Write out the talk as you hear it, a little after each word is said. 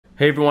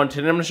Hey everyone,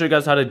 today I'm going to show you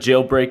guys how to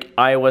jailbreak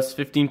iOS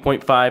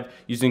 15.5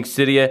 using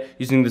Cydia,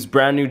 using this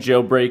brand new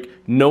jailbreak.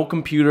 No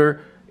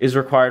computer is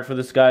required for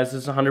this, guys.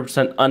 This is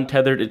 100%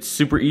 untethered. It's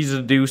super easy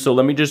to do, so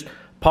let me just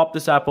pop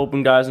this app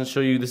open, guys, and show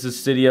you. This is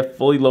Cydia,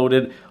 fully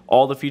loaded,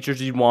 all the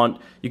features you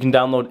want. You can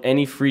download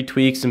any free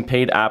tweaks and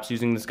paid apps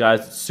using this,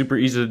 guys. It's super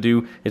easy to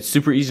do. It's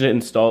super easy to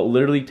install. It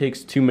literally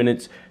takes 2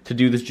 minutes to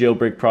do this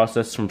jailbreak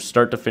process from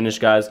start to finish,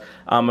 guys.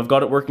 I've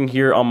got it working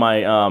here on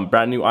my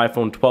brand new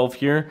iPhone 12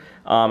 here.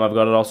 I've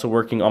got it also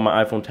working on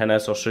my iPhone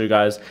XS. I'll show you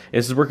guys.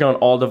 This is working on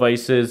all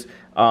devices,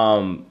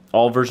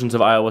 all versions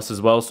of iOS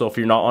as well. So if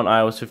you're not on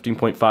iOS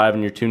 15.5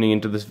 and you're tuning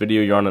into this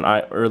video, you're on an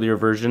earlier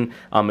version,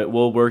 it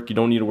will work. You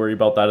don't need to worry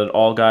about that at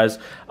all, guys.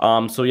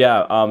 So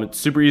yeah, it's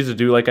super easy to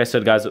do. Like I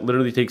said, guys, it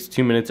literally takes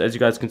 2 minutes. As you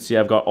guys can see,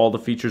 I've got all the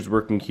features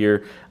working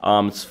here.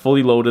 It's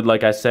fully loaded,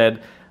 like I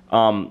said.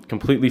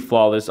 Completely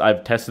flawless.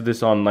 I've tested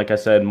this on, like I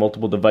said,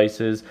 multiple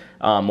devices,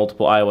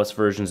 multiple iOS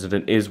versions, and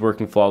it is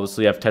working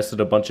flawlessly. I've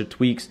tested a bunch of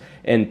tweaks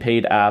and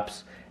paid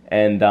apps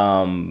and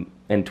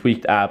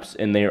tweaked apps,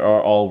 and they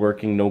are all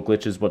working, no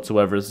glitches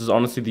whatsoever. This is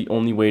honestly the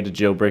only way to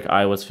jailbreak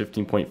iOS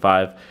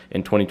 15.5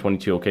 in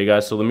 2022. Okay,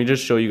 guys, so let me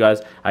just show you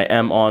guys. I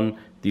am on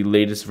the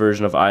latest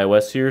version of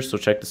iOS here, so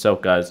check this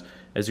out, guys.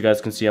 As you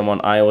guys can see, I'm on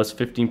iOS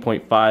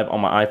 15.5 on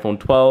my iPhone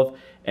 12,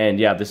 and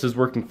yeah, this is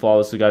working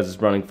flawlessly, guys. It's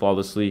running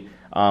flawlessly.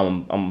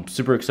 I'm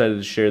super excited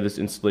to share this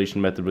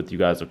installation method with you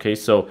guys. Okay,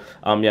 so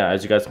yeah,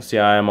 as you guys can see,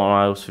 I am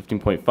on iOS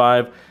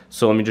 15.5.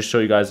 So let me just show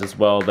you guys as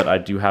well that I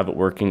do have it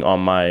working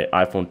on my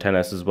iPhone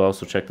XS as well.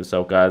 So check this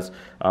out, guys.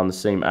 The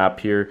same app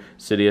here,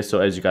 Cydia.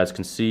 So as you guys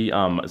can see,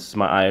 this is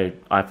my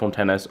iPhone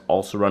XS,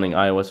 also running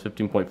iOS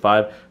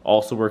 15.5,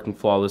 also working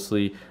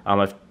flawlessly.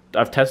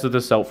 I've tested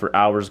this out for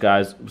hours,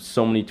 guys.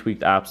 So many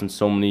tweaked apps and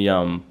so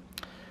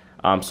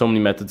many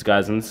methods,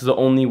 guys, and this is the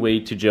only way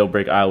to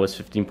jailbreak iOS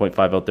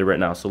 15.5 out there right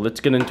now. So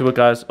let's get into it,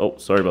 guys. Oh,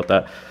 sorry about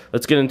that.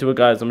 Let's get into it,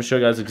 guys. I'm gonna show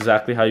you guys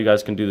exactly how you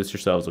guys can do this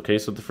yourselves. Okay,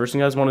 so the first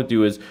thing you guys want to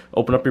do is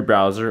open up your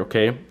browser,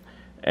 okay,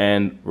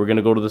 and we're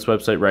gonna go to this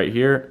website right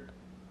here.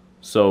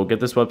 So get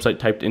this website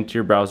typed into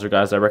your browser,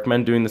 guys. I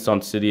recommend doing this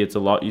on Cydia. It's a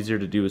lot easier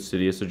to do with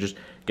Cydia. So just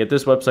get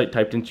this website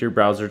typed into your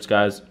browsers,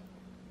 guys.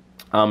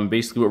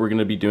 Basically what we're going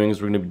to be doing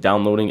is we're going to be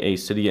downloading a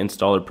Cydia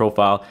installer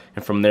profile,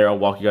 and from there I'll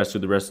walk you guys through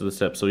the rest of the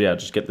steps. So yeah,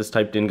 just get this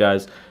typed in,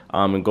 guys,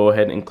 and go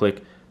ahead and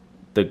click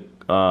the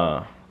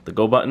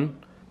go button.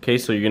 Okay,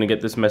 so you're going to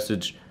get this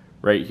message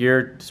right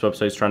here. This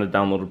website is trying to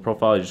download a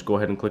profile. You just go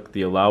ahead and click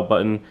the allow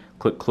button,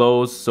 click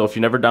close. So if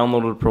you never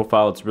downloaded a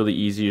profile, it's really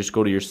easy. You just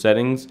go to your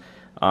settings,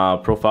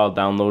 profile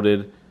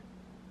downloaded,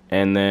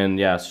 and then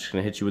yeah, it's just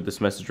going to hit you with this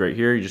message right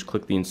here. You just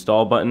click the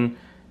install button,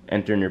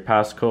 enter in your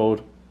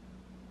passcode,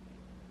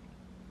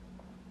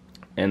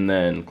 and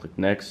then click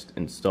next,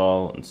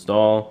 install,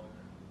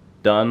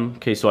 done.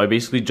 Okay, so I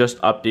basically just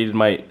updated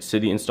my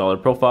Cydia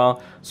installer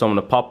profile, so I'm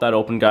going to pop that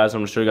open, guys. I'm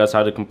going to show you guys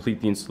how to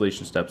complete the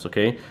installation steps.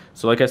 Okay,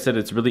 so like I said,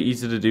 it's really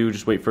easy to do.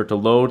 Just wait for it to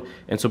load.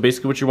 And so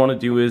basically what you want to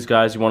do is,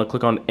 guys, you want to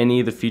click on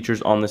any of the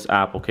features on this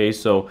app. Okay,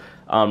 so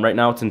right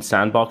now it's in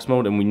sandbox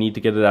mode, and we need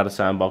to get it out of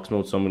sandbox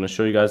mode, so I'm going to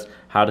show you guys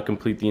how to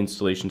complete the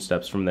installation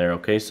steps from there.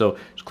 Okay, so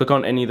just click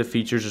on any of the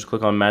features, just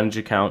click on manage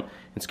account.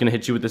 It's going to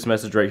hit you with this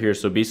message right here.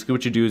 So basically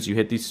what you do is you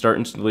hit the start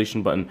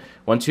installation button.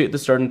 Once you hit the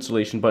start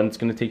installation button, it's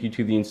going to take you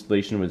to the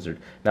installation wizard.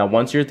 Now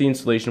once you're at the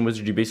installation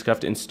wizard, you basically have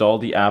to install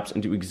the apps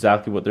and do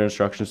exactly what their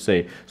instructions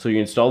say. So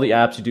you install the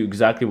apps, you do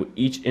exactly what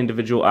each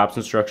individual app's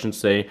instructions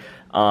say,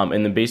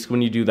 and then basically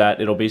when you do that,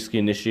 it'll basically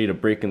initiate a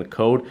break in the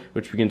code,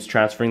 which begins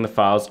transferring the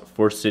files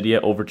for Cydia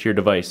over to your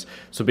device.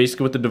 So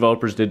basically what the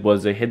developers did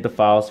was they hid the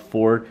files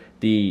for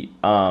the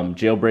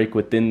jailbreak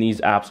within these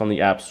apps on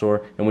the App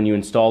Store, and when you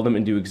install them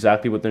and do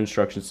exactly what the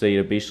instructions say,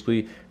 it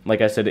basically,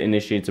 like I said, it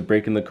initiates a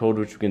break in the code,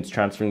 which begins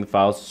transferring the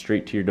files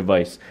straight to your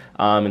device.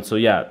 And so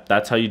yeah,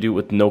 that's how you do it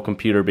with no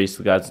computer,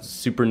 basically, guys. It's a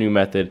super new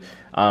method,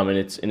 and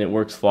it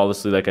works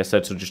flawlessly, like I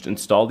said. So just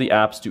install the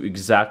apps, do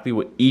exactly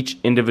what each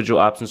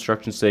individual app's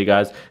instructions say,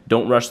 guys.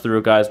 Don't rush through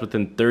it, guys.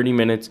 Within 30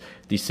 minutes,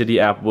 the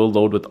Cydia app will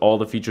load with all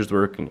the features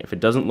working. If it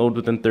doesn't load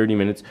within 30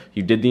 minutes,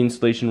 you did the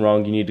installation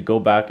wrong. You need to go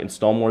back,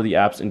 install more of the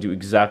apps, and do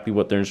exactly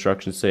what their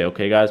instructions say.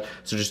 Okay, guys?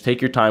 So just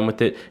take your time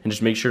with it, and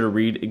just make sure to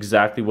read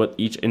exactly what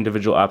each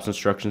individual app's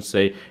instructions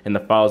say, and the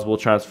files will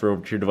transfer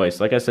over to your device.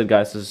 Like I said,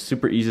 guys, this is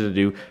super easy to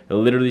do. It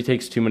literally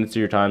takes 2 minutes of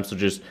your time, so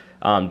just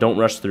don't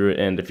rush through it.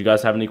 And if you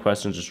guys have any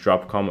questions, just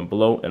drop a comment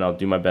below, and I'll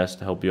do my best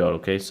to help you out.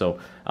 Okay, so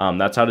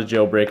that's how to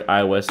jailbreak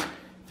iOS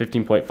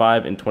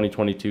 15.5 in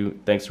 2022.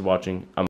 Thanks for watching.